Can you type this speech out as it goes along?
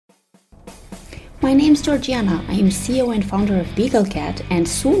My name's Georgiana. I am CEO and founder of BeagleCat, and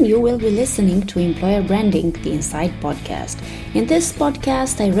soon you will be listening to Employer Branding, the Inside podcast. In this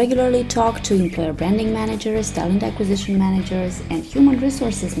podcast, I regularly talk to employer branding managers, talent acquisition managers, and human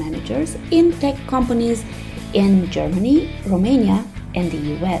resources managers in tech companies in Germany, Romania, and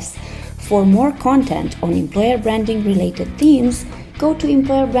the US. For more content on employer branding related themes, go to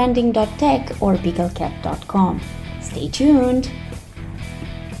employerbranding.tech or beaglecat.com. Stay tuned!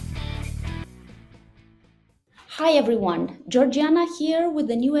 Hi everyone, Georgiana here with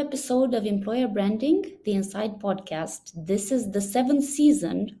a new episode of Employer Branding, the Inside podcast. This is the 7th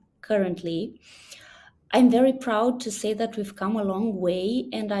season currently. I'm very proud to say that we've come a long way,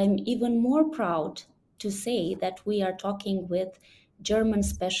 and I'm even more proud to say that we are talking with German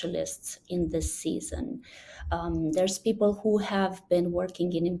specialists in this season. There's people who have been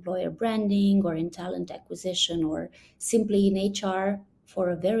working in employer branding or in talent acquisition or simply in HR for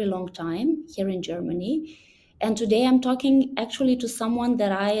a very long time here in Germany. And today I'm talking actually to someone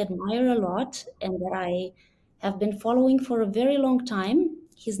that I admire a lot and that I have been following for a very long time.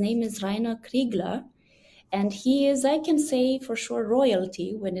 His name is Reiner Kriegler, and he is, I can say for sure,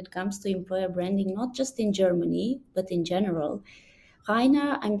 royalty when it comes to employer branding, not just in Germany, but in general.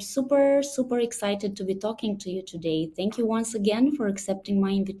 Rainer, I'm super, super excited to be talking to you today. Thank you once again for accepting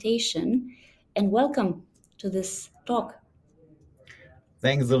my invitation, and welcome to this talk.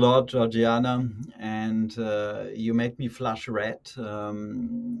 Thanks a lot, Georgiana, and you made me flush red.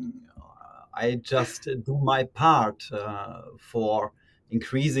 I just do my part for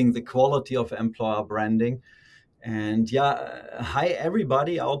increasing the quality of employer branding. And hi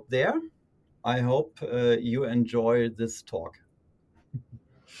everybody out there. I hope you enjoy this talk.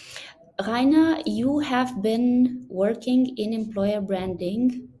 Rainer, you have been working in employer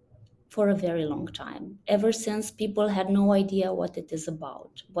branding for a very long time, ever since people had no idea what it is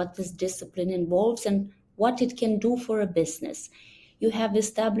about, what this discipline involves, and what it can do for a business. You have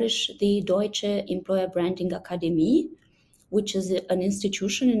established the Deutsche Employer Branding Akademie, which is an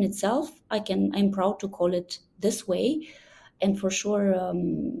institution in itself. I'm proud to call it this way. And for sure,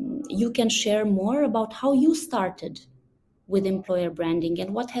 you can share more about how you started with employer branding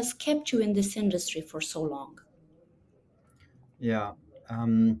and what has kept you in this industry for so long. Yeah.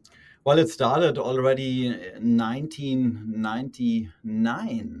 Well, it started already in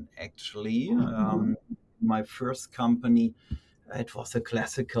 1999, actually. My first company, it was a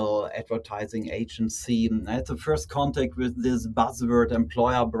classical advertising agency. I had the first contact with this buzzword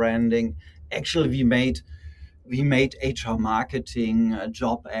employer branding. Actually, we made HR marketing,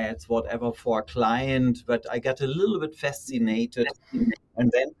 job ads, whatever for a client, but I got a little bit fascinated. And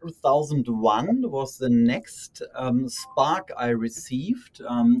then 2001 was the next spark I received.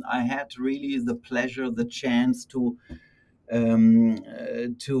 I had really the pleasure, the chance to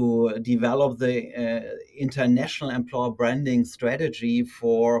develop the international employer branding strategy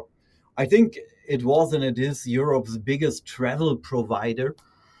for, I think it was and it is Europe's biggest travel provider.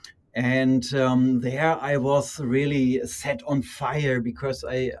 And there I was really set on fire because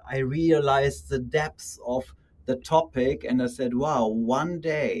I realized the depths of the topic. And I said, wow, one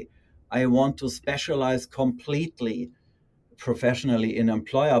day I want to specialize completely professionally in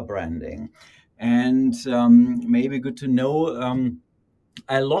employer branding. And maybe good to know,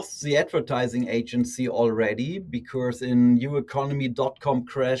 I lost the advertising agency already because in neweconomy.com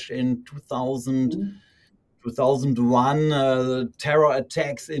crash in 2001, terror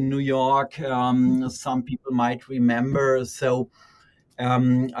attacks in New York, some people might remember. So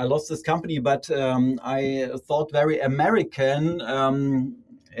I lost this company, but I thought very American.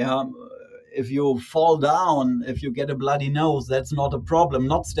 If you fall down, if you get a bloody nose, that's not a problem.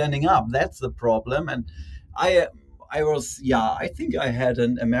 Not standing up, that's the problem. And I think I had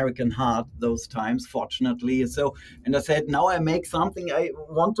an American heart those times, fortunately. So, and I said, now I make something I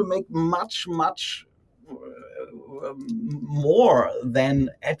want to make much more than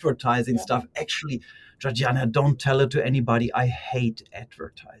advertising stuff. Actually, Georgiana, don't tell it to anybody. I hate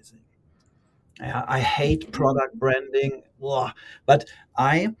advertising. I hate product branding. Ugh. But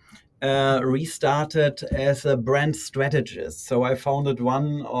I restarted as a brand strategist. So I founded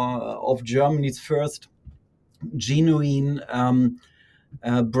one of Germany's first genuine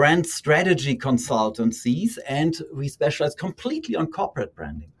brand strategy consultancies, and we specialize completely on corporate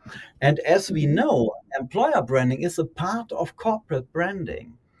branding. And as we know, employer branding is a part of corporate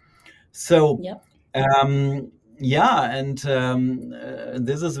branding. So, Yep.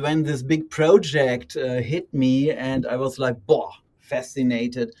 This is when this big project hit me, and I was like,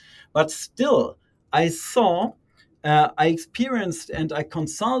 fascinated. But still, I experienced and I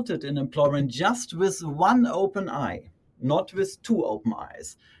consulted in employment just with one open eye, not with two open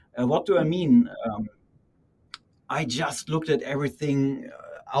eyes. What do I mean? I just looked at everything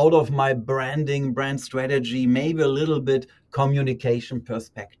out of my brand strategy, maybe a little bit communication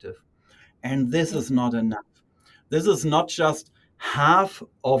perspective. And this Yeah. is not enough. This is not just half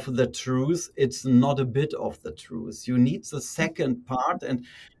of the truth, it's not a bit of the truth. You need the second part. And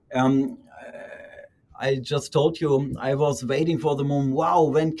um, I just told you I was waiting for the moment. Wow,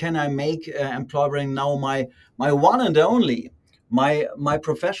 when can I make employer branding now my one and only, my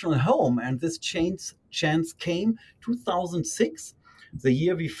professional home? And this chance came 2006, the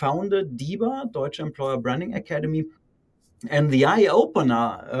year we founded DIBA, Deutsche Employer Branding Academy. And the eye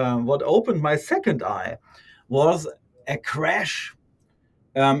opener, what opened my second eye, was a crash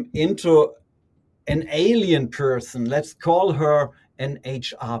into an alien person. Let's call her an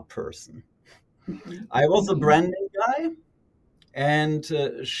HR person. Mhm. I was a Mhm. branding guy, and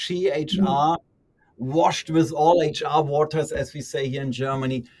she Mhm. HR washed with all HR waters, as we say here in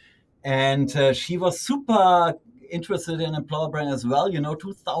Germany. And she was super interested in employer brand as well.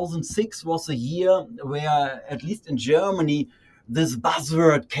 2006 was a year where, at least in Germany, this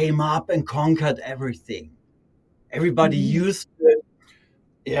buzzword came up and conquered everything. Everybody Mhm. used it.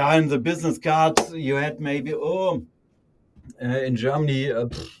 Yeah, in the business cards, you had maybe, in Germany,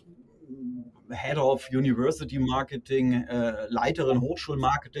 head of university marketing, Leiterin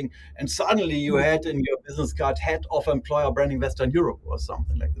Hochschulmarketing, and suddenly you had in your business card head of employer branding Western Europe or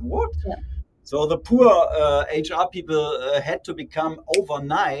something like that. What? Yeah. So the poor HR people had to become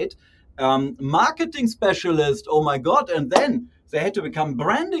overnight marketing specialist. Oh my God. And then they had to become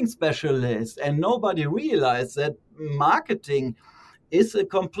branding specialists. And nobody realized that marketing is a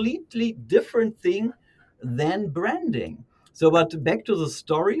completely different thing than branding. So, but back to the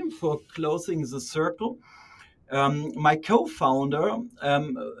story for closing the circle. My co-founder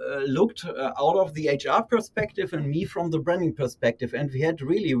looked out of the HR perspective and me from the branding perspective, and we had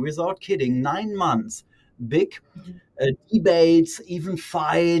really, without kidding, 9 months, big Mhm. debates, even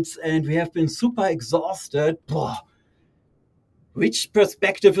fights, and we have been super exhausted. Which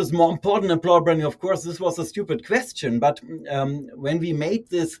perspective is more important, employer branding? Of course, this was a stupid question, but when we made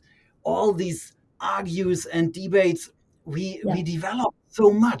this, all these argues and debates, we Yeah. developed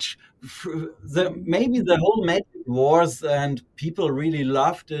so much. Mhm. Maybe the whole magic was, and people really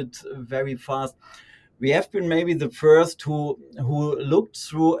loved it very fast. We have been maybe the first who looked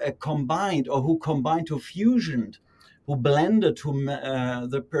through a combined, or who combined, who fusioned, who blended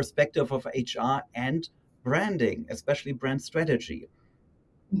the perspective of HR and branding, especially brand strategy.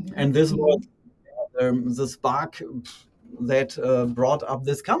 Mhm. And this was Mhm. the spark that brought up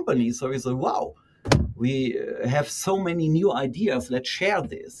this company. So we said, wow, we have so many new ideas. Let's share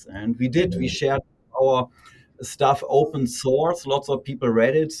this. And we did. We shared our stuff open source. Lots of people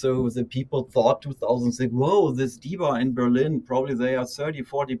read it. So the people thought 2006, whoa, this diva in Berlin, probably they are 30,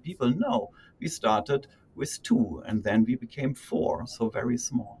 40 people. No, we started with 2 and then we became 4. So very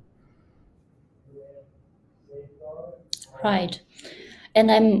small. Right. And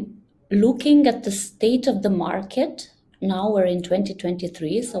I'm looking at the state of the market. Now we're in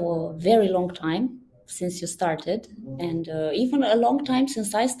 2023, so a very long time since you started, and even a long time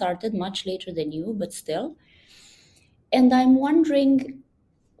since I started, much later than you, but still. And I'm wondering,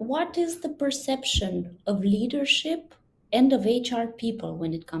 what is the perception of leadership and of HR people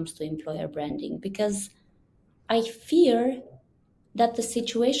when it comes to employer branding? Because I fear that the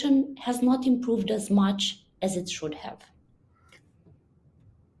situation has not improved as much as it should have.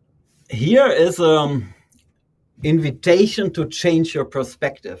 Here is invitation to change your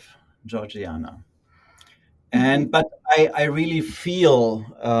perspective, Georgiana. And Mhm. but I really feel,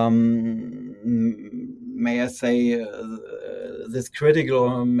 may I say, this critical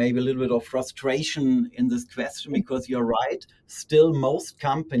or maybe a little bit of frustration in this question, because you're right. Still, most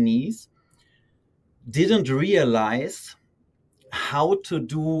companies didn't realize how to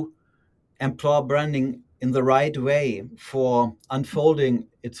do employer branding in the right way for unfolding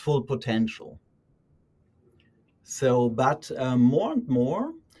its full potential. So, but more and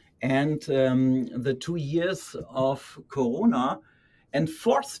more, and the 2 years of Corona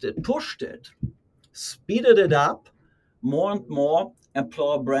enforced it, pushed it, speeded it up. More and more,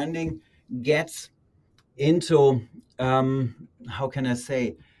 employer branding gets into, how can I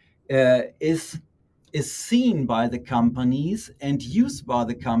say, is seen by the companies and used by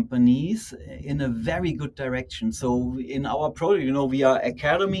the companies in a very good direction. So in our project, we are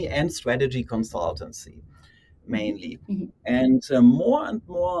academy and strategy consultancy mainly. Mhm. And more and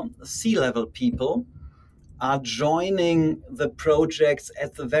more C-level people are joining the projects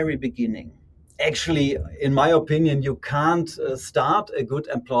at the very beginning. Actually, in my opinion, you can't start a good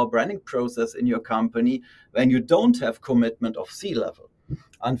employer branding process in your company when you don't have commitment of C-level.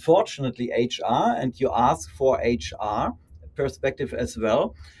 Unfortunately, HR, and you ask for HR perspective as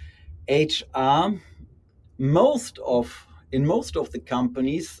well, HR in most of the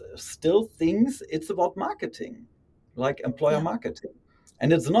companies still thinks it's about marketing, like employer Yeah. marketing.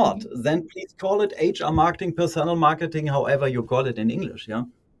 And it's not. Mhm. Then please call it HR marketing, personnel marketing, however you call it in English. Yeah.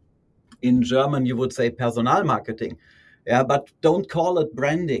 In German, you would say Personalmarketing. Yeah, but don't call it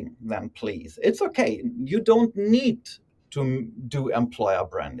branding then, please. It's okay. You don't need to do employer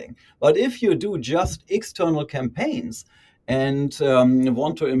branding. But if you do just external campaigns and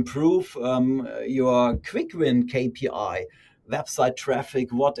want to improve your quick win KPI, website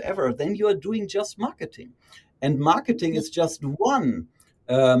traffic, whatever, then you are doing just marketing. And marketing Yeah. is just one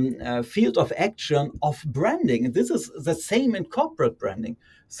field of action of branding. This is the same in corporate branding.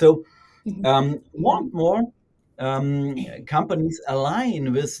 So Mhm. more and Mhm. more companies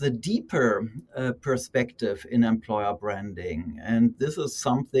align with the deeper perspective in employer branding. And this is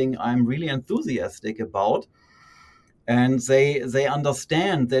something I'm really enthusiastic about. And they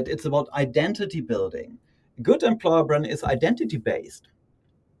understand that it's about identity building. Good employer brand is identity based.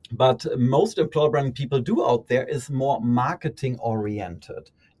 But most employer branding people do out there is more marketing oriented.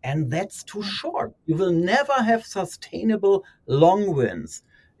 And that's too Yeah. short. You will never have sustainable long wins.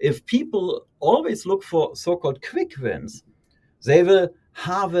 If people always look for so called quick wins, they will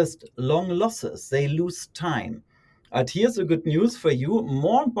harvest long losses. They lose time. And here's the good news for you,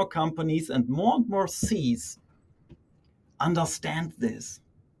 more and more companies and more Cs understand this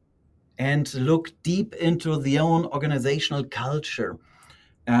and look deep into their own organizational culture.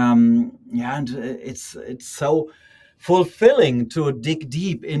 Yeah, and it's so fulfilling to dig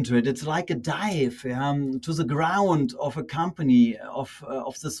deep into it. It's like a dive to the ground of a company, of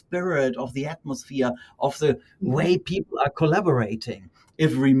the spirit, of the atmosphere, of the Mhm. way people are collaborating,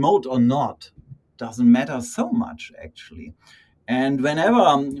 if remote or not, doesn't matter so much actually. And whenever,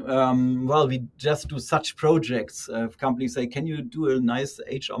 well, we just do such projects, if companies say, can you do a nice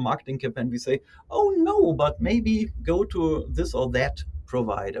HR marketing campaign? We say, oh, no, but maybe go to this or that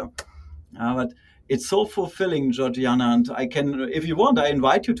provider. But it's so fulfilling, Georgiana. And I can, if you want, I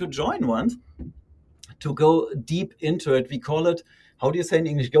invite you to join once to go deep into it. We call it, how do you say in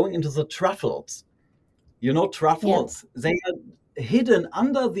English, going into the truffles. You know, Yeah. truffles, they are hidden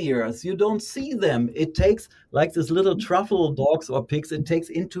under the earth. You don't see them. It takes, like this little truffle dogs or pigs, it takes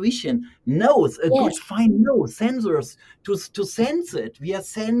intuition, nose, a good Yes. fine nose, sensors to sense it. We are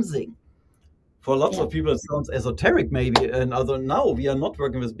sensing. For lots Yeah. of people, it sounds esoteric, maybe. And other, no, we are not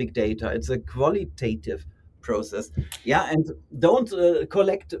working with big data. It's a qualitative process. Yeah, and don't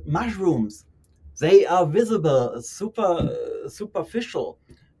collect mushrooms. They are visible, superficial.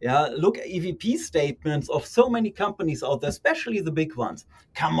 Yeah, look at EVP statements of so many companies out there, especially the big ones.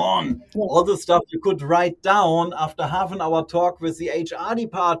 Come on, Yeah. all the stuff you could write down after half an hour talk with the HR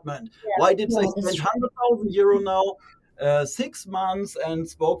department. Yeah. Why did they No, that's spend true. 100,000 euro now 6 months and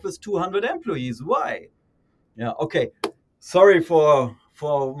spoke with 200 employees? Why? Yeah, okay. Sorry for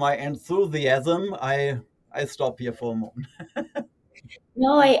my enthusiasm. I stop here for a moment.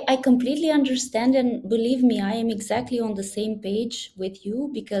 No, I completely understand. And believe me, I am exactly on the same page with you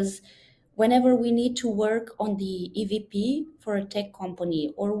because whenever we need to work on the EVP for a tech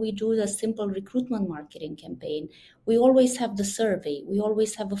company or we do a simple recruitment marketing campaign, we always have the survey. We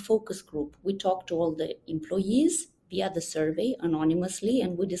always have a focus group. We talk to all the employees via the survey anonymously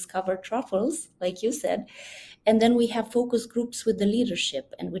and we discover truffles, like you said. And then we have focus groups with the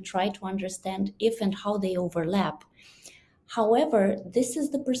leadership and we try to understand if and how they overlap. However, this is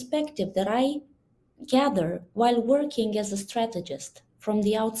the perspective that I gather while working as a strategist from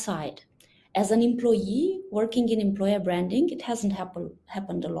the outside. As an employee working in employer branding, it hasn't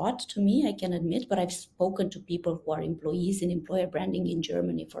happened a lot to me, I can admit, but I've spoken to people who are employees in employer branding in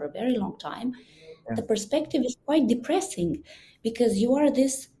Germany for a very long time. Yeah. The perspective is quite depressing because you are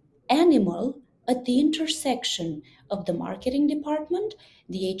this animal at the intersection of the marketing department,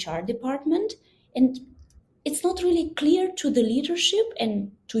 the HR department, and it's not really clear to the leadership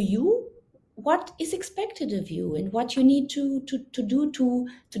and to you what is expected of you and what you need to do to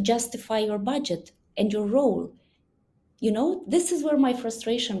justify your budget and your role. You know, this is where my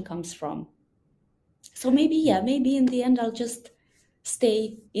frustration comes from. So maybe, yeah, maybe in the end, I'll just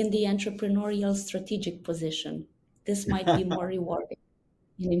stay in the entrepreneurial strategic position. This might be more rewarding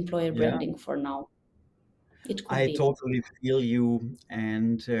in employer Yeah. branding for now. It could I be. totally feel you.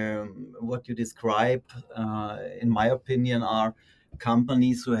 And what you describe, in my opinion, are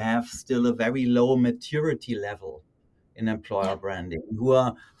companies who have still a very low maturity level in employer Yeah. branding, who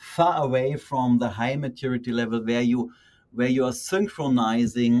are far away from the high maturity level where you are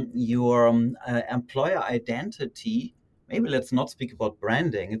synchronizing your employer identity, maybe let's not speak about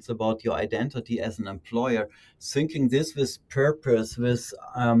branding. It's about your identity as an employer, thinking this with purpose, with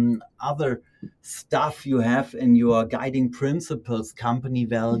other stuff you have in your guiding principles, company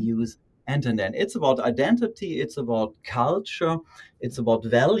values, and then it's about identity, it's about culture, it's about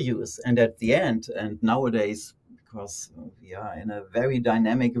values. And at the end, and nowadays, because we are in a very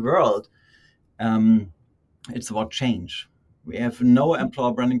dynamic world, it's about change. We have no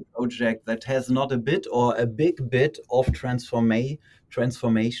employer branding project that has not a bit or a big bit of transformation,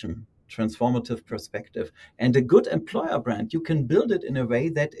 transformative perspective. And a good employer brand, you can build it in a way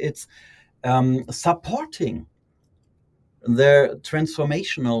that it's supporting the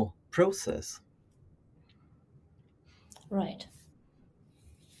transformational process. Right.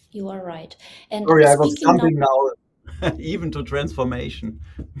 You are right. And Sorry, I was speaking now, jumping now even to transformation.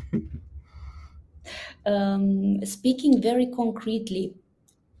 speaking very concretely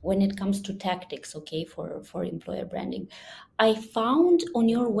when it comes to tactics, okay, for employer branding, I found on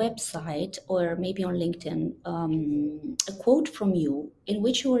your website or maybe on LinkedIn a quote from you in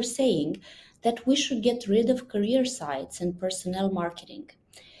which you were saying that we should get rid of career sites and personnel marketing.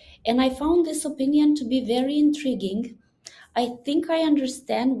 And I found this opinion to be very intriguing. I think I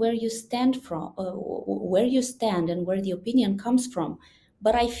understand where you stand and where the opinion comes from,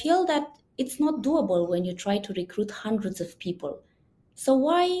 but I feel that it's not doable when you try to recruit hundreds of people. So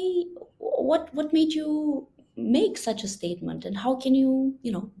what made you make such a statement, and how can you,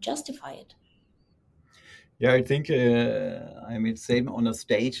 justify it? Yeah, I think I mean, same on a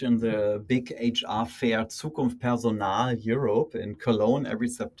stage in the big HR fair Zukunft Personal Europe in Cologne every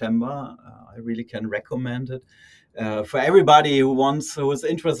September. I really can recommend it. For everybody who is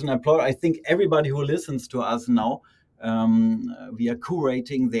interested in employer, I think everybody who listens to us now, we are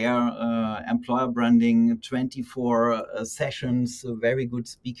curating their employer branding 24 sessions, very good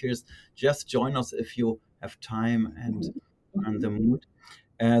speakers. Just join us if you have time and the mood.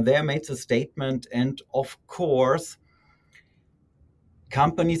 There made a statement, and of course,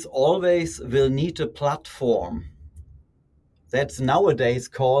 companies always will need a platform that's nowadays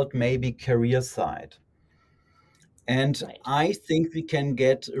called maybe career site. And Right. I think we can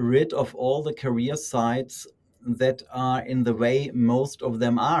get rid of all the career sites that are in the way most of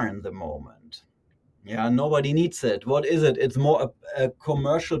them are in the moment. Yeah, nobody needs it. What is it? It's more a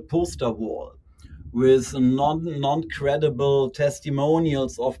commercial poster wall with non-credible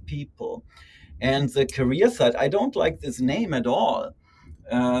testimonials of people. And the career site, I don't like this name at all.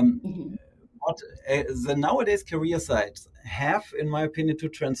 Um, Mhm. what the nowadays career sites have, in my opinion, to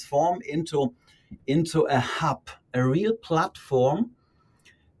transform into a hub, a real platform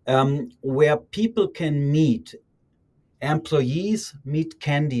where people can meet employees, meet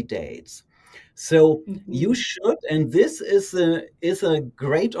candidates. So you Mhm. should, and this is a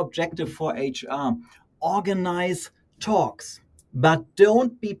great objective for HR, organize talks, but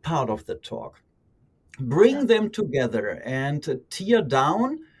don't be part of the talk. Bring them together and tear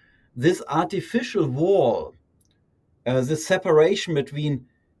down this artificial wall, the separation between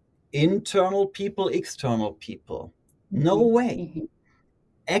internal people, external people. No Mhm. way. Mhm.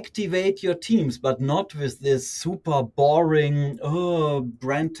 Activate your teams, but not with this super boring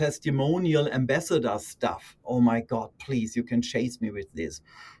brand testimonial ambassador stuff. Oh my God, please, you can chase me with this.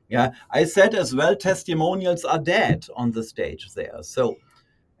 Yeah, I said as well, testimonials are dead on the stage there. So,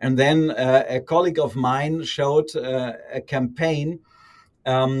 and then a colleague of mine showed a campaign,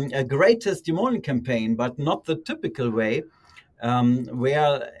 a great testimonial campaign, but not the typical way,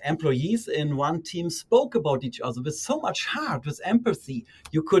 where employees in one team spoke about each other with so much heart, with empathy.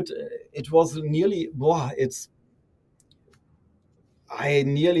 You could, it was nearly, wow, I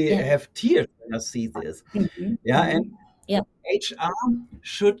nearly Yeah. have tears when I see this. Mhm. Yeah, and Mhm. Yeah. HR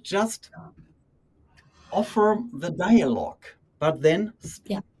should just offer the dialogue, but then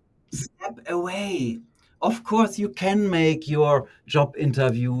Yeah. step away. Of course, you can make your job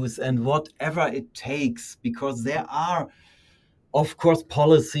interviews and whatever it takes, because there are, of course,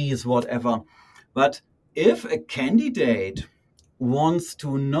 policies, whatever. But if a candidate wants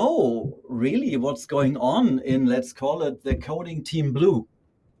to know really what's going on in, let's call it the coding team blue,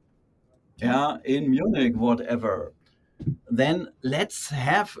 Yeah. yeah, in Munich, whatever, then let's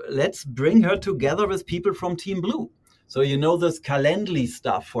bring her together with people from Team Blue. So you know this Calendly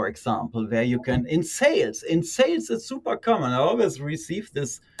stuff, for example, where you can in sales it's super common. I always receive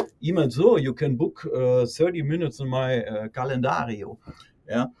this email, so you can book 30 minutes in my calendario.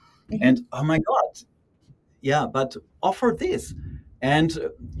 Yeah. Mhm. And oh my God, yeah, but offer this. And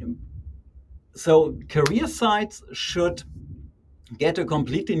so career sites should get a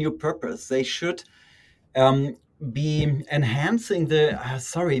completely new purpose. They should be enhancing the,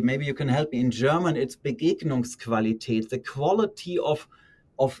 sorry, maybe you can help me. In German, it's Begegnungsqualität, the quality of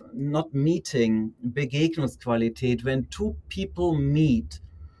not meeting, Begegnungsqualität, when two people meet,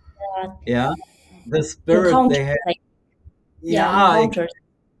 Uh, yeah, the spirit encounters, they have. like, yeah, Yeah, encounters.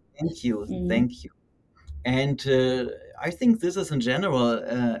 thank you, Mm-hmm. thank you. And I think this is in general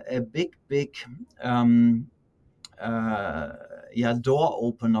a big um, uh, yeah, door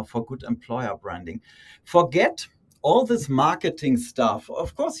opener for good employer branding. Forget all this marketing stuff.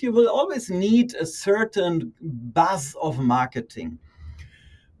 Of course, you will always need a certain buzz of marketing.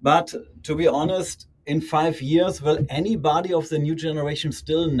 But to be honest, in 5 years, will anybody of the new generation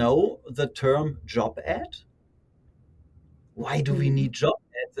still know the term job ad? Why do we Mm-hmm. need job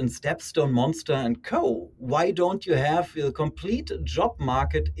ads in Stepstone, Monster, and Co? Why don't you have a complete job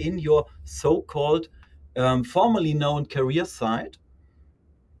market in your so-called formerly known career site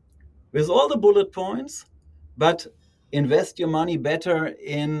with all the bullet points, but invest your money better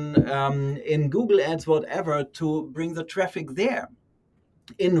in Google Ads, whatever, to bring the traffic there.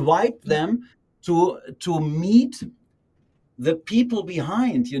 Invite Yeah, them to meet the people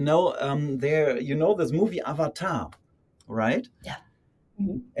behind. There. This movie Avatar, right? yeah.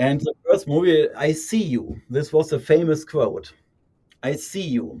 Mm-hmm. And the first movie, I see you. This was a famous quote. I see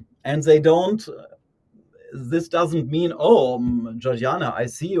you. And they don't, this doesn't mean, oh, Georgiana, I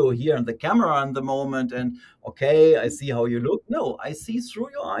see you here in the camera in the moment. And okay, I see how you look. No, I see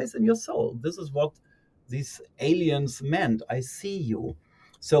through your eyes and your soul. This is what these aliens meant. I see you.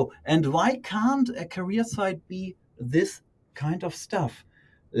 So, and why can't a career site be this kind of stuff?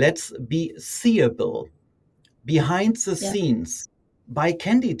 Let's be seeable behind the Yeah, scenes by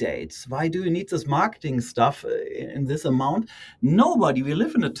candidates. Why do you need this marketing stuff in this amount? Nobody. We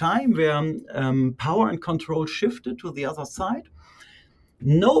live in a time where power and control shifted to the other side.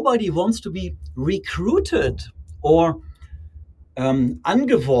 Nobody wants to be recruited or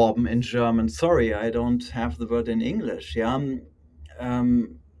angeworben in German. Sorry, I don't have the word in English. Yeah,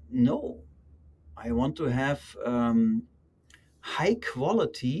 no, I want to have high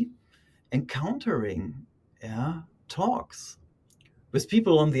quality encountering, yeah, talks with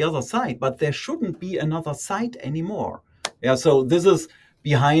people on the other side, but there shouldn't be another side anymore. Yeah, so this is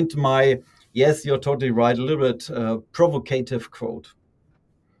behind my, yes, you're totally right, a little bit provocative quote.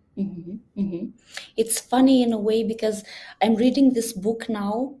 mm-hmm. Mm-hmm. It's funny in a way because I'm reading this book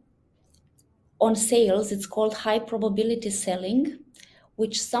now on sales. It's called High Probability Selling,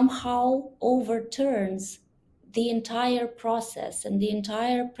 which somehow overturns the entire process and the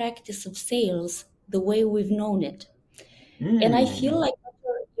entire practice of sales the way we've known it. And I feel Mm, like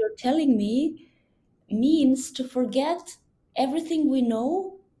what you're telling me means to forget everything we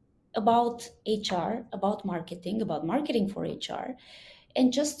know about HR, about marketing for HR,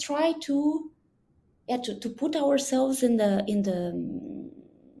 and just try to, yeah, to put ourselves in the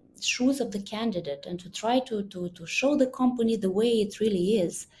shoes of the candidate and to try to show the company the way it really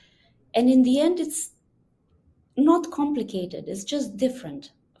is. And in the end, it's not complicated. It's just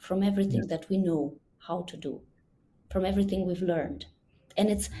different from everything yes. that we know how to do, from everything we've learned. And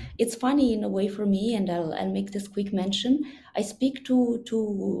it's funny in a way for me, and I'll make this quick mention. I speak to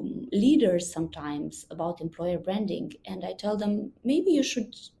leaders sometimes about employer branding, and I tell them maybe you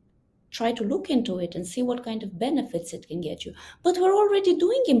should try to look into it and see what kind of benefits it can get you. But we're already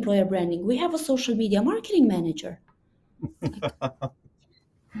doing employer branding. We have a social media marketing manager. Like,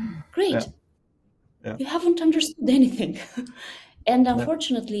 Yeah, great, yeah, you haven't understood anything. And yeah,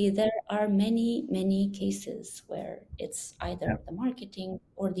 unfortunately, there are many, many cases where it's yeah, either the marketing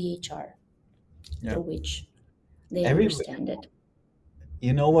or the HR yeah. through which they Every, understand it.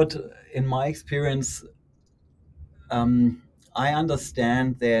 you know what, in my experience, um, I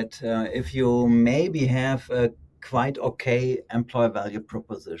understand that if you maybe have a quite okay employer value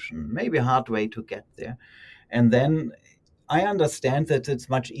proposition, maybe a hard way to get there, and then I understand that it's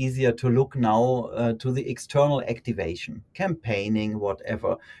much easier to look now to the external activation, campaigning,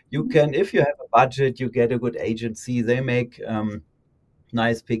 whatever. You Mhm. can, if you have a budget, you get a good agency. They make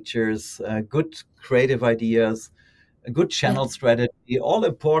nice pictures, good creative ideas, a good Yeah. channel strategy, all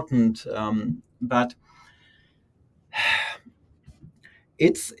important. But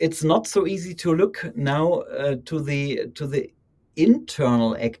it's not so easy to look now to the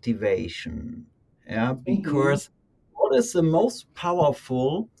internal activation, yeah, Hmm. because what is the most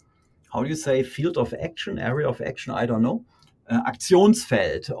powerful, how do you say, field of action, area of action, I don't know,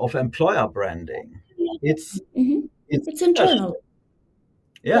 Aktionsfeld of employer branding. It's Hmm. it's It's leadership. internal.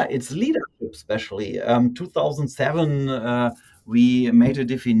 Yeah, Yeah. it's leadership, especially. 2007, we made a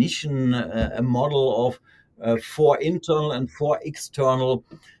definition, a model of four internal and four external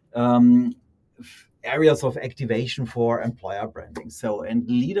um, areas of activation for employer branding. So, and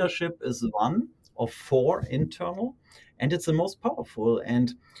leadership is one of 4 internal, and it's the most powerful.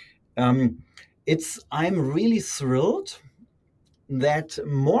 And I'm really thrilled that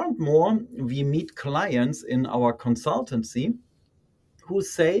more and more we meet clients in our consultancy who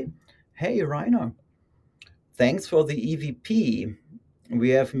say, "Hey, Reiner, thanks for the EVP. We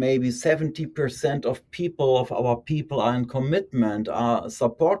have maybe 70% of our people are in commitment, are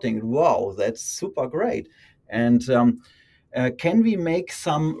supporting. Wow, that's super great. And can we make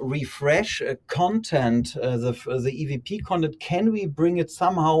some refresh content, the EVP content? Can we bring it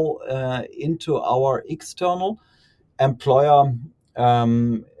somehow into our external employer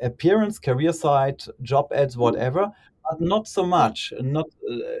appearance, career site, job ads, whatever, but not so Yeah. much. Not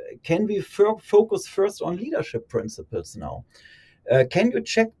can we focus first on leadership principles now? Can you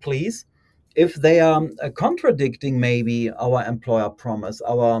check, please, if they are contradicting maybe our employer promise,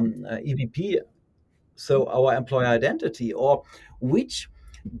 our EVP, so our employer identity, or which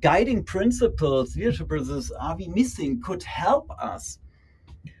guiding principles, leadership principles are we missing could help us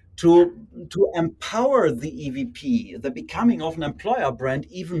to empower the EVP, the becoming of an employer brand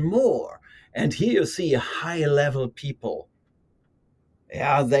even more. And here you see high level people.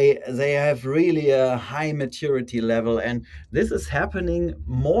 Yeah, they have really a high maturity level, and this is happening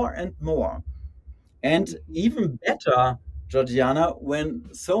more and more. And even better, Georgiana,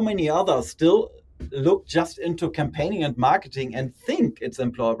 when so many others still look just into campaigning and marketing and think it's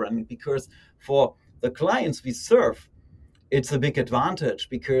employer branding, because for the clients we serve, it's a big advantage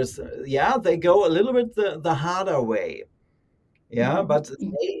because yeah, they go a little bit the harder way. Yeah, Mhm. but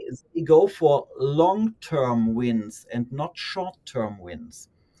they go for long-term wins and not short-term wins.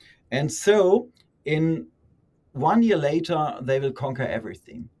 And so in 1 year later, they will conquer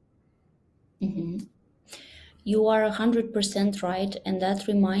everything. Mhm. You are 100% right. And that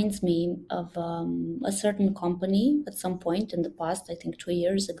reminds me of a certain company at some point in the past, I think 2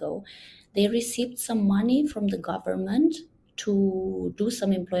 years ago. They received some money from the government to do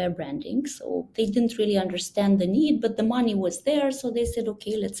some employer branding. So they didn't really understand the need, but the money was there. So they said,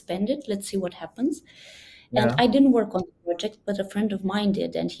 okay, let's spend it. Let's see what happens. And Yeah. I didn't work on the project, but a friend of mine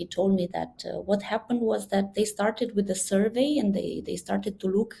did. And he told me that what happened was that they started with a survey and they started to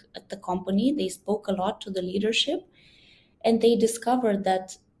look at the company. They spoke a lot to the leadership, and they discovered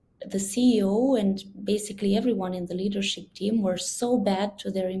that the CEO and basically everyone in the leadership team were so bad to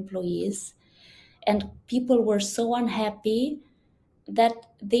their employees, and people were so unhappy that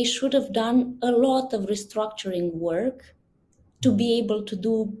they should have done a lot of restructuring work to be able to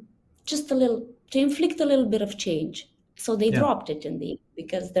do just a little, to inflict a little bit of change. So they Yeah. dropped it in the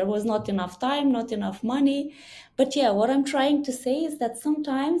because there was not enough time, not enough money. But yeah, what I'm trying to say is that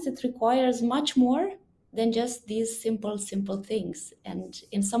sometimes it requires much more than just these simple things. And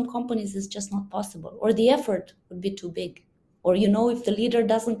in some companies, it's just not possible, or the effort would be too big. Or, if the leader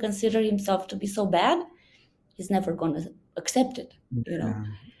doesn't consider himself to be so bad, he's never going to accept it. Yeah.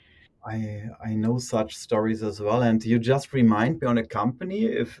 I know such stories as well, and you just remind me on a company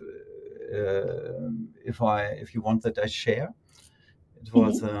if you want that I share. It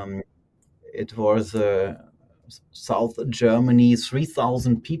was Hmm. um, it was South Germany,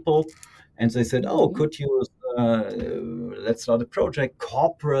 3,000 people, and they said, "Oh, Hmm. could you let's start a project,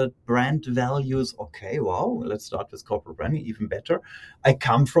 corporate brand values." Okay, wow, let's start with corporate branding, even better. I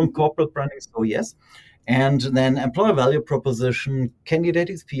come from corporate branding, so yes. And then employer value proposition, candidate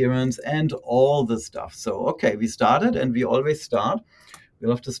experience, and all the stuff. So, okay, we started, and we always start. We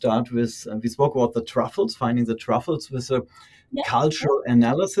love to start with, we spoke about the truffles, finding the truffles with a Yeah. cultural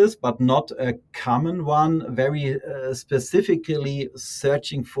analysis, but not a common one, very specifically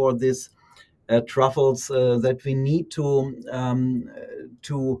searching for this truffles that we need to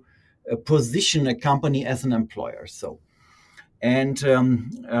position a company as an employer. So, and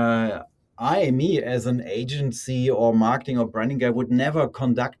me, as an agency or marketing or branding guy, would never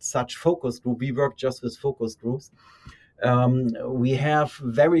conduct such focus group. We work just with focus groups. We have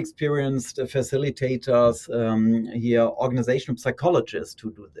very experienced facilitators here, organizational psychologists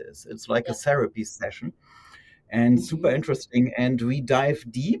to do this. It's like a Yeah. therapy session and super Hmm. interesting. And we dive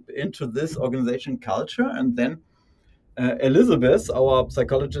deep into this organization culture. And then Elizabeth, our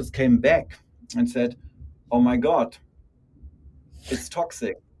psychologist, came back and said, "Oh my God, it's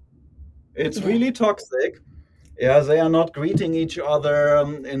toxic. It's Yeah. really toxic. Yeah, they are not greeting each other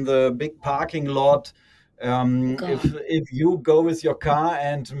in the big parking lot. God. If you go with your car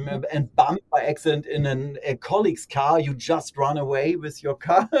and bump by accident in a colleague's car, you just run away with your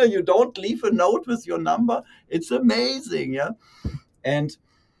car. You don't leave a note with your number. It's amazing, yeah. And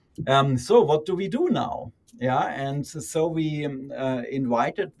so, what do we do now? Yeah, and so we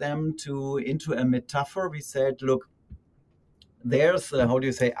invited them into a metaphor. We said, look, there's how do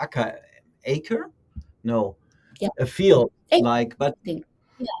you say acre? No, Yeah. a field I like, but think.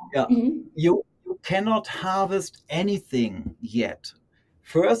 Yeah. yeah, Mhm. you cannot harvest anything yet.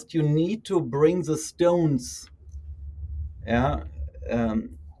 First, you need to bring the stones, yeah,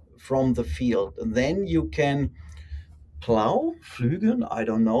 um, from the field, and then you can plow, pflügen, I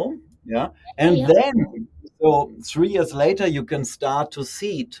don't know, yeah, Yeah. and Yeah. then so 3 years later you can start to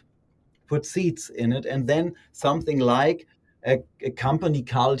seed, put seeds in it, and then something like a company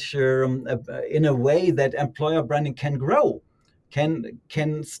culture in a way that employer branding can grow,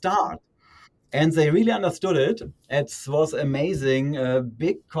 can start. And they really understood it. It was amazing. A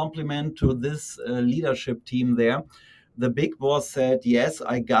big compliment to this leadership team there. The big boss said, yes,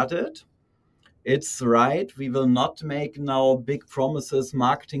 I got it. It's right. We will not make now big promises,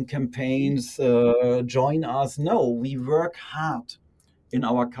 marketing campaigns, join us. No, we work hard in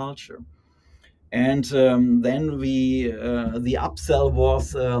our culture. And then the upsell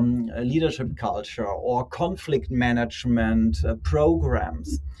was a leadership culture or conflict management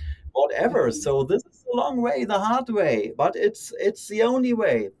programs, whatever. Mhm. So this is a long way, the hard way, but it's the only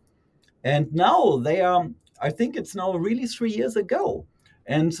way. And now they are. I think it's now really 3 years ago,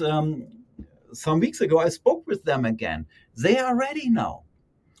 and some weeks ago I spoke with them again. They are ready now.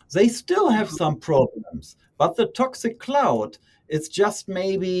 They still have Uh-huh. some problems, but the toxic cloud is just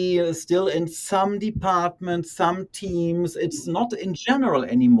maybe still in some departments, some teams. It's not in general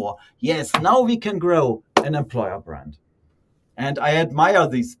anymore. Yes, now we can grow an employer brand. And I admire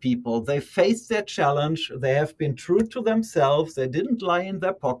these people. They faced their challenge. They have been true to themselves. They didn't lie in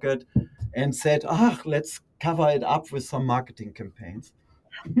their pocket and said, let's cover it up with some marketing campaigns.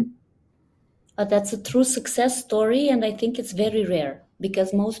 That's a true success story, and I think it's very rare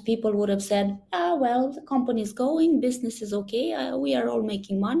because most people would have said, well, the company is going, business is okay, we are all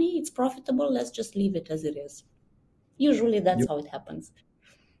making money, it's profitable, let's just leave it as it is. Usually that's You- how it happens.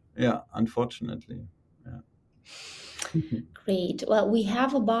 yeah, unfortunately. Yeah. Great. Well, we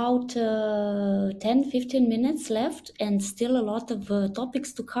have about 10, 15 minutes left and still a lot of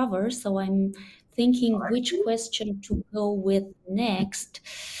topics to cover. So I'm thinking which question to go with next.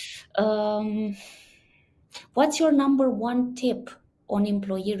 Um, what's your number one tip on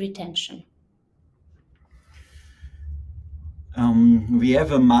employee retention? We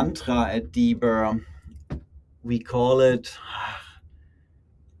have a mantra at Dieber. We call it,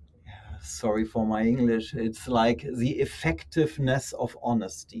 sorry for my English, it's like the effectiveness of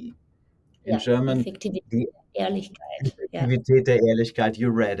honesty. In Yeah, German, Effektivität, the Ehrlichkeit. Yeah, Effektivität der Ehrlichkeit. You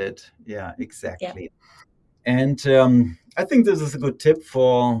read it. Yeah, yeah. exactly. And I think this is a good tip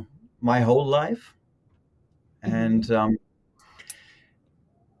for my whole life. And Mhm.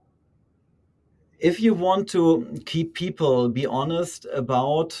 if you want to keep people, be honest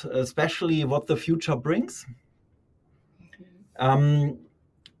about especially what the future brings, Mhm. um,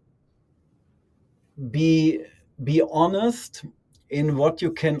 be be honest in what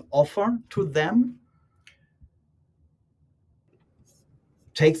you can offer to them,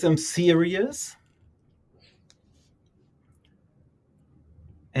 take them serious,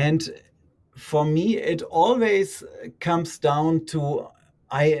 and for me it always comes down to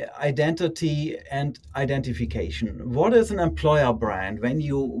identity and identification. What is an employer brand when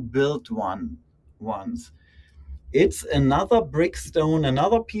you build one once? It's another brickstone,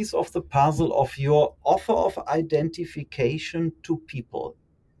 another piece of the puzzle of your offer of identification to people,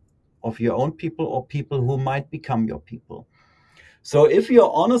 of your own people or people who might become your people. So if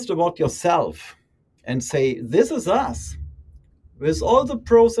you're honest about yourself and say, this is us, with all the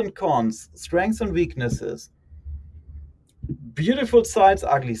pros and cons, strengths and weaknesses, beautiful sides,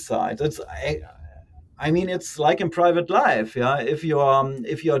 ugly sides. I mean, it's like in private life. Yeah, if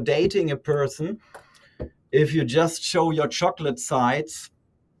you're dating a person, if you just show your chocolate sides,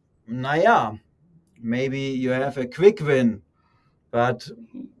 naya, maybe you have a quick win, but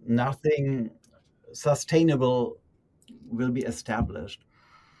nothing sustainable will be established.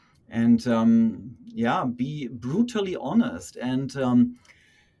 And yeah, be brutally honest and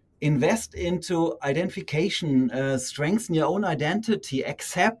invest into identification, strengthen your own identity,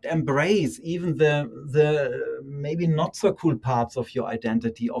 accept, embrace even the maybe not so cool parts of your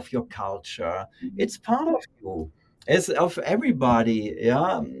identity, of your culture. Mhm. It's part of you, as of everybody.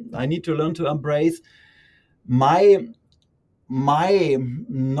 Yeah, I need to learn to embrace my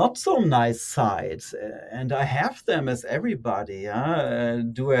not so nice sides, and I have them as everybody.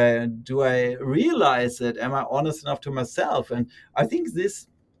 Do I realize it? Am I honest enough to myself? And I think this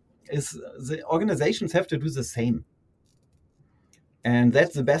is the organizations have to do the same. And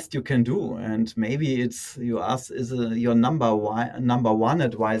that's the best you can do. And maybe it's, you ask, is your number one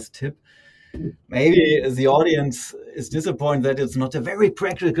advice tip. Maybe the audience is disappointed that it's not a very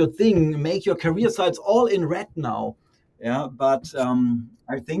practical thing. Make your career sites all in red now. Yeah, but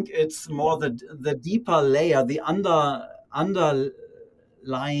I think it's more the deeper layer, the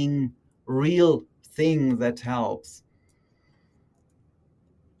underlying real thing that helps.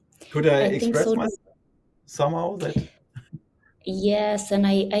 Could I I think express so. myself somehow that? Yes, and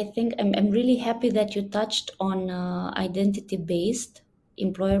I think I'm really happy that you touched on identity-based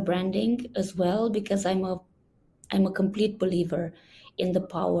employer branding as well, because I'm a complete believer in the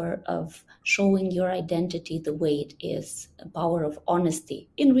power of showing your identity the way it is, a power of honesty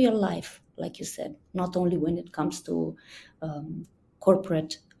in real life, like you said, not only when it comes to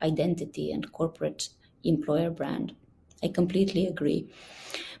corporate identity and corporate employer brand. I completely agree.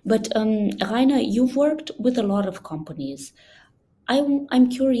 But Rainer, you've worked with a lot of companies. I'm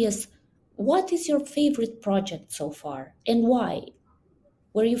curious, what is your favorite project so far and why?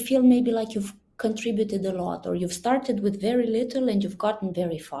 Where you feel maybe like you've contributed a lot or you've started with very little and you've gotten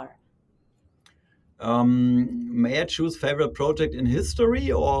very far? May I choose favorite project in history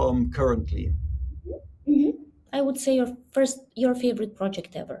or currently? hmm I would say your favorite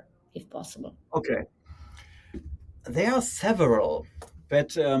project ever, if possible. Okay, there are several,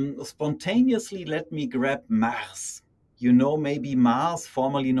 but spontaneously let me grab Mars. You know, maybe Mars,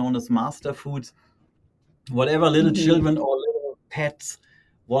 formerly known as Master Foods, whatever little hmm children or little pets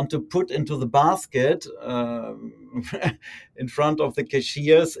want to put into the basket in front of the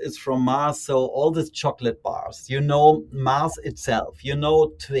cashiers is from Mars. So all these chocolate bars, you know, Mars itself, you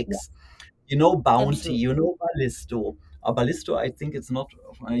know, Yeah, Twix, you know, Bounty, absolutely. you know, Ballisto. Ballisto, I think it's not,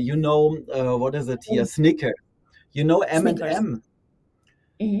 you know, what is it here? Um, Snicker. You know, Snickers. M&M.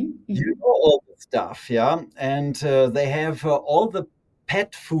 You Hmm know all the stuff, yeah? And they have all the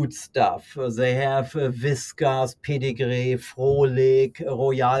pet food stuff. They have Whiskas, Pedigree, Frohlich,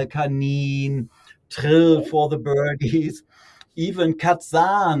 Royal Canin, Trill Okay. for the birdies, even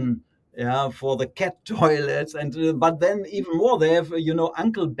Katzan, yeah, for the cat toilets. And but then even more, they have, you know,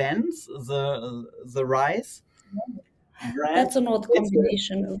 Uncle Ben's, the rice brand. That's an odd It's an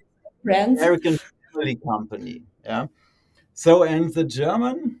combination of brands. American family company, yeah. So, and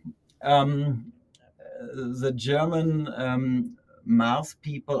um, the German Mars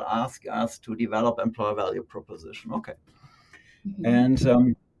people ask us to develop employer value proposition. Okay, hmm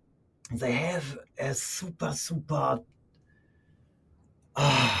and they have a super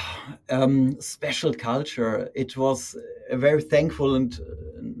special culture. It was very thankful and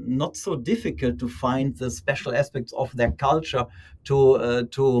not so difficult to find the special aspects of their culture to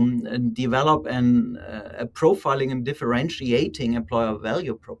develop a profiling and differentiating employer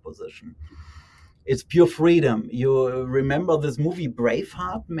value proposition. It's pure freedom. You remember this movie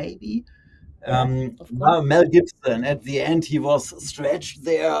Braveheart, maybe? Yeah, of course. Mel Gibson, at the end, he was stretched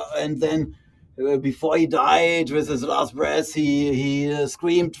there, and then before he died with his last breath, he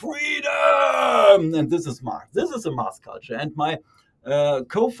screamed freedom. And this is Mars. This is a Mars culture. And my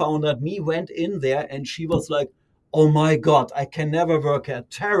co-founder, me, went in there, and she was like, "Oh my God, I can never work here.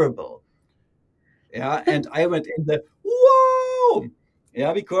 Terrible." Yeah, and I went in there. Whoa!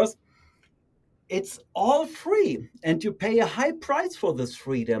 Yeah, because it's all free and you pay a high price for this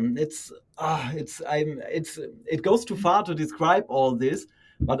freedom. It goes too far to describe all this,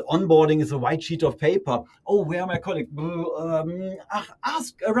 but onboarding is a white sheet of paper. Oh, where are my colleagues?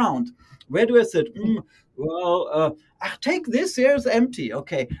 Ask around. Where do I sit? Well, take this. Here is empty.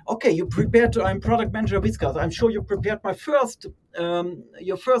 Okay, you prepared. I'm product manager of Viscas. I'm sure you prepared my first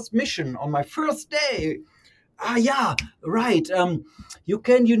your first mission on my first day. Yeah, right.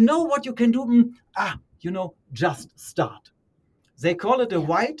 You know what you can do? Just start. They call it a Yeah.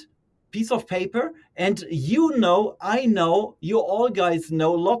 white piece of paper, and you know, I know, you all guys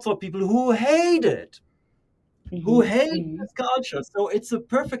know lots of people who hmm hate hmm this culture. So it's a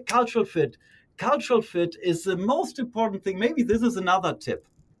perfect cultural fit. Cultural fit is the most important thing. Maybe this is another tip.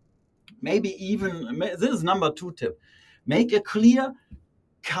 This is number two tip. Make a clear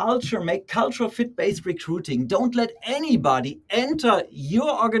make cultural fit based recruiting. Don't let anybody enter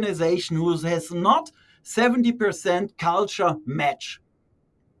your organization who has not 70% culture match.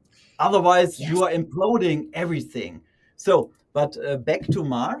 Otherwise, Yes. you are imploding everything. So, but back to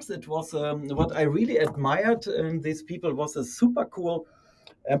Mars, it was what I really admired in these people was a super cool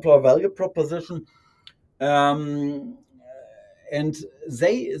employer value proposition. Um, and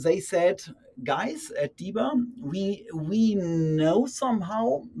they said, guys at DIBA, we know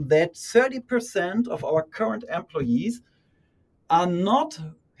somehow that 30% of our current employees are not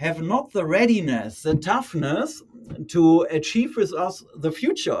have not the readiness, the toughness to achieve with us the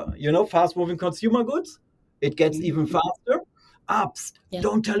future. Fast moving consumer goods. It gets even faster. Apps. Yeah.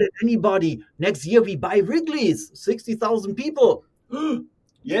 Don't tell it anybody. Next year we buy Wrigley's. 60,000 people.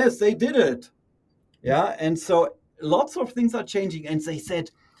 Yes, they did it. Yeah, and so lots of things are changing. And they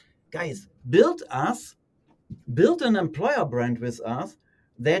said, guys, build an employer brand with us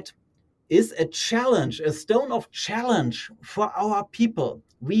that is a challenge, a stone of challenge for our people.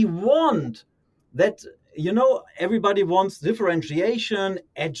 We want that, everybody wants differentiation,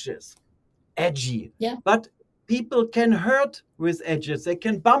 edgy. Yeah. But people can hurt with edges. They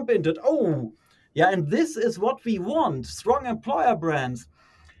can bump into it. Oh, yeah. And this is what we want. Strong employer brands.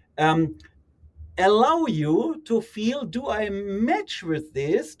 Allow you to feel, do I match with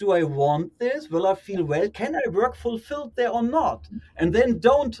this? Do I want this? Will I feel well? Can I work fulfilled there or not? And then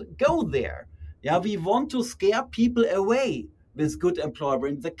don't go there. Yeah, we want to scare people away with good employer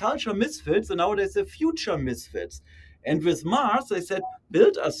brand. The culture misfits, and nowadays the future misfits. And with Mars, they said,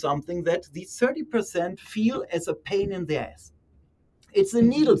 build us something that these 30% feel as a pain in the ass. It's a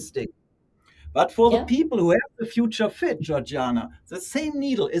needle stick. But for the Yeah. people who have the future fit, Georgiana, the same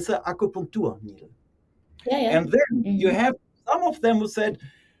needle is an acupuncture needle. Yeah. And then you have some of them who said,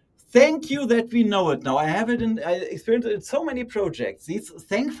 thank you that we know it now. I experienced it in so many projects. This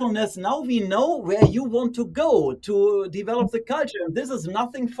thankfulness, now we know where you want to go to develop the culture. And this is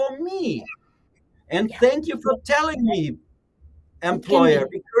nothing for me. And thank you for telling me, It can employer,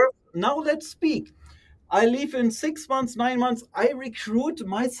 be. because now let's speak. I leave in 6 months, 9 months, I recruit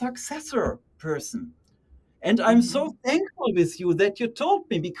my successor person. And I'm so thankful with you that you told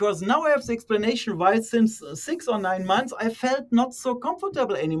me, because now I have the explanation why since 6 or 9 months I felt not so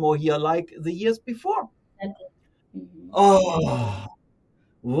comfortable anymore here like the years before. Oh,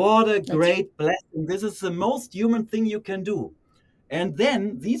 what a That's right. great blessing. This is the most human thing you can do. And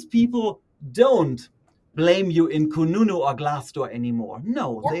then these people don't blame you in Kununu or Glassdoor anymore.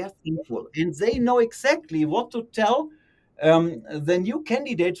 No, Yeah. they are thankful. And they know exactly what to tell the new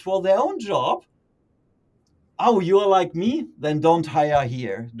candidates for their own job. Oh, you're like me? Then don't hire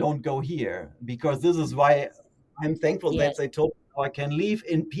here. Don't go here. Because this is why I'm thankful that Yes. they told me I can leave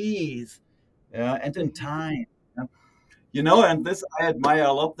in peace, and in time. Yeah. Yeah. And this I admire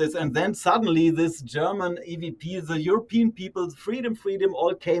a lot. This, and then suddenly this German EVP, the European people, freedom,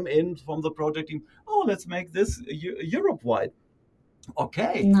 all came in from the project team. Oh, let's make this Europe wide.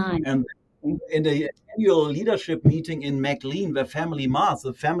 Okay. Nice. And in the annual leadership meeting in McLean, where Family Mars,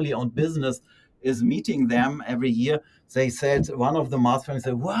 a family-owned business, is meeting them every year, they said, one of the Mars families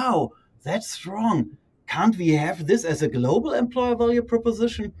said, wow, that's strong. Can't we have this as a global employer value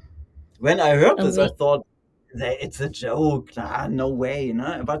proposition? When I heard this, I Amazing. thought, it's a joke. Nah, no way.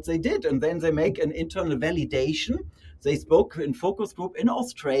 No? But they did. And then they make an internal validation. They spoke in focus group in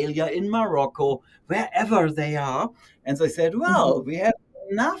Australia, in Morocco, wherever they are. And they said, well, we have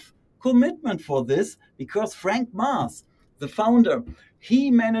enough commitment for this because Frank Mars, the founder,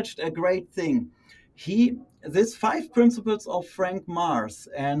 he managed a great thing. These 5 principles of Frank Mars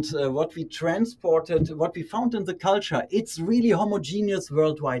and what we transported, what we found in the culture, it's really homogeneous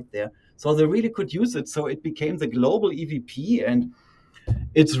worldwide there. So they really could use it. So it became the global EVP, and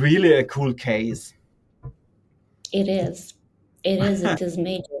it's really a cool case. It is. It is. It is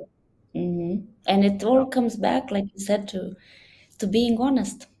major. And it all comes back, like you said, to being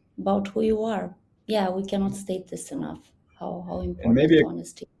honest about who you are. Yeah, we cannot state this enough. How And important maybe,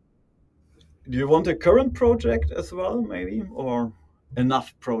 honesty. do you want a current project as well, maybe, or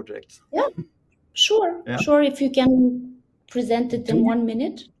enough projects? Yeah, sure, Yeah. sure. If you can present it Do in you, 1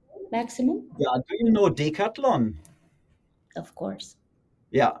 minute maximum, yeah. Do you know Decathlon? of course.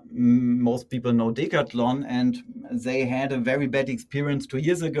 Yeah, most people know Decathlon, and they had a very bad experience 2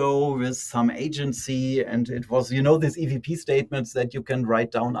 years ago with some agency, and it was, these EVP statements that you can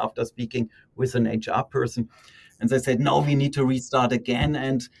write down after speaking with an HR person, and they said, no, we need to restart again,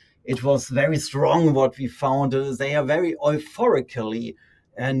 and it was very strong what we found. They are very euphorically,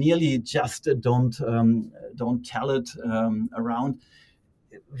 nearly just don't tell it around.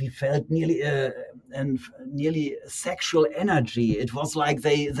 We felt nearly sexual energy. It was like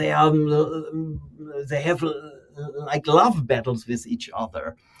they have like love battles with each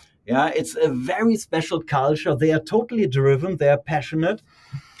other. Yeah, it's a very special culture. They are totally driven. They are passionate,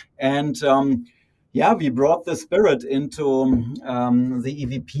 and yeah, we brought the spirit into the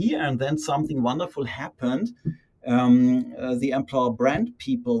EVP, and then something wonderful happened. The employer brand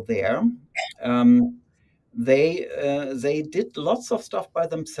people there. Um, they did lots of stuff by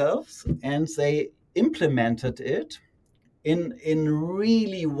themselves, and they implemented it in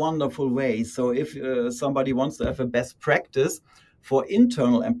really wonderful ways. So if somebody wants to have a best practice, for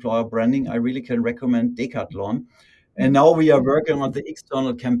internal employer branding, I really can recommend Decathlon. And now we are working on the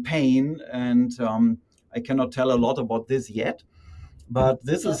external campaign, and I cannot tell a lot about this yet. But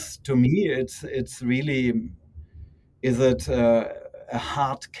this is, to me, it's really, is it a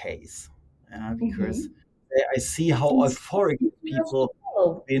hard case? Because I see how euphoric people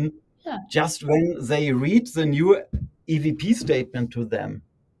have been just when they read the new EVP statement to them.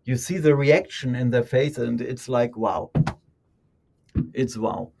 You see the reaction in their face, and it's like, wow. It's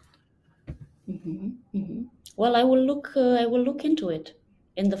wow. Well, I will look into it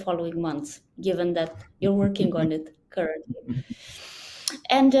in the following months, given that you're working on it currently.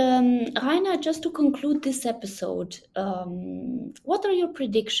 And Rainer, just to conclude this episode, what are your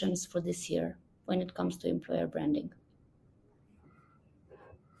predictions for this year when it comes to employer branding?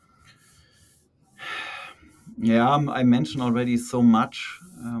 Yeah, I mentioned already so much.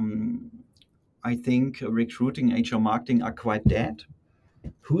 I think recruiting, HR marketing are quite dead.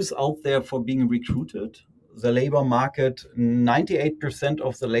 Who's out there for being recruited? The labor market, 98%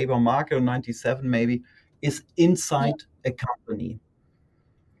 of the labor market, or 97 maybe, is inside a company.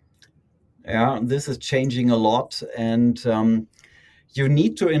 Yeah, this is changing a lot, and you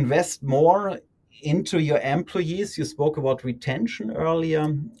need to invest more into your employees. You spoke about retention earlier.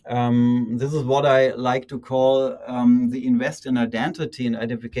 This is what I like to call the invest in identity and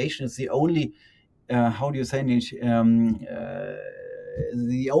identification. Is the only, how do you say it?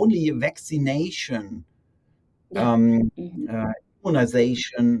 The only vaccination,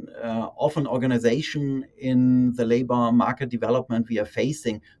 immunization of an organization in the labor market development we are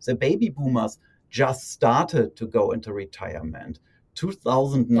facing. The baby boomers just started to go into retirement.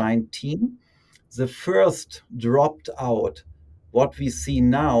 2019, the first dropped out. What we see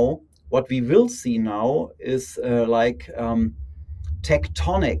now, what we will see now is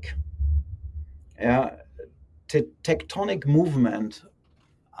tectonic, tectonic movement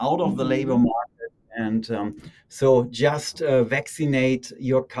out of the labor market. And so just vaccinate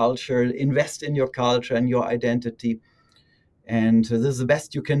your culture, invest in your culture and your identity. And this is the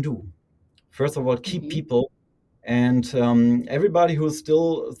best you can do. First of all, keep people. And everybody who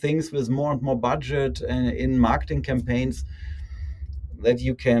still thinks with more and more budget in marketing campaigns that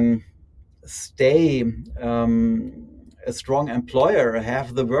you can stay a strong employer,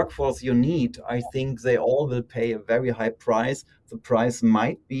 have the workforce you need, I think they all will pay a very high price. The price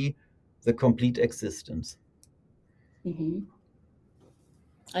might be the complete existence.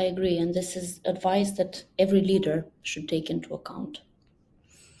 I agree, and this is advice that every leader should take into account.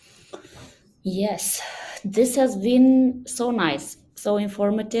 Yes, this has been so nice, so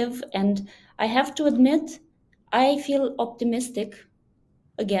informative, and I have to admit, I feel optimistic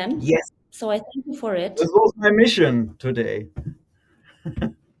again. Yes. So I thank you for it. This was my mission today.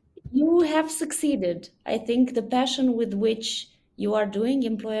 You have succeeded. I think the passion with which you are doing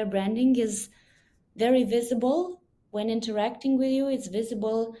employer branding is very visible when interacting with you. It's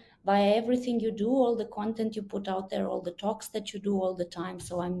visible by everything you do, all the content you put out there, all the talks that you do all the time.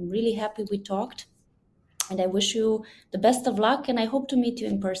 So I'm really happy we talked, and I wish you the best of luck, and I hope to meet you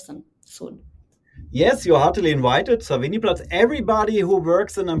in person soon. Yes, you're heartily invited. Saviniplatz, everybody who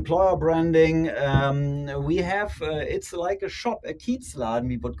works in employer branding, we have, it's like a shop, a Kiezladen,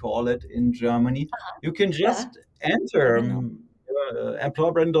 we would call it in Germany. You can just enter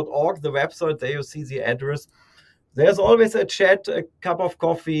employerbranding.org, the website, there you see the address. There's always a chat, a cup of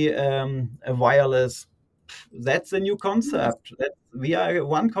coffee, a wireless. That's a new concept. We are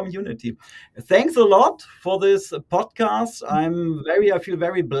one community. Thanks a lot for this podcast. I feel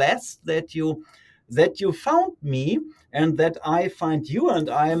very blessed that you found me and that I find you, and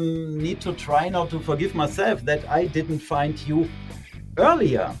I need to try now to forgive myself that I didn't find you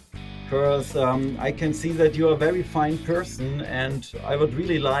earlier, because I can see that you're a very fine person, and I would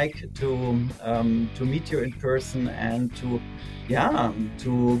really like to meet you in person and to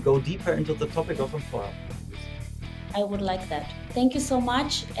go deeper into the topic of employer. I would like that. Thank you so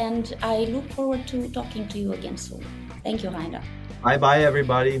much, and I look forward to talking to you again soon. Thank you, Reiner. Bye-bye,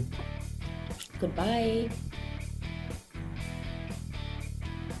 everybody. Goodbye.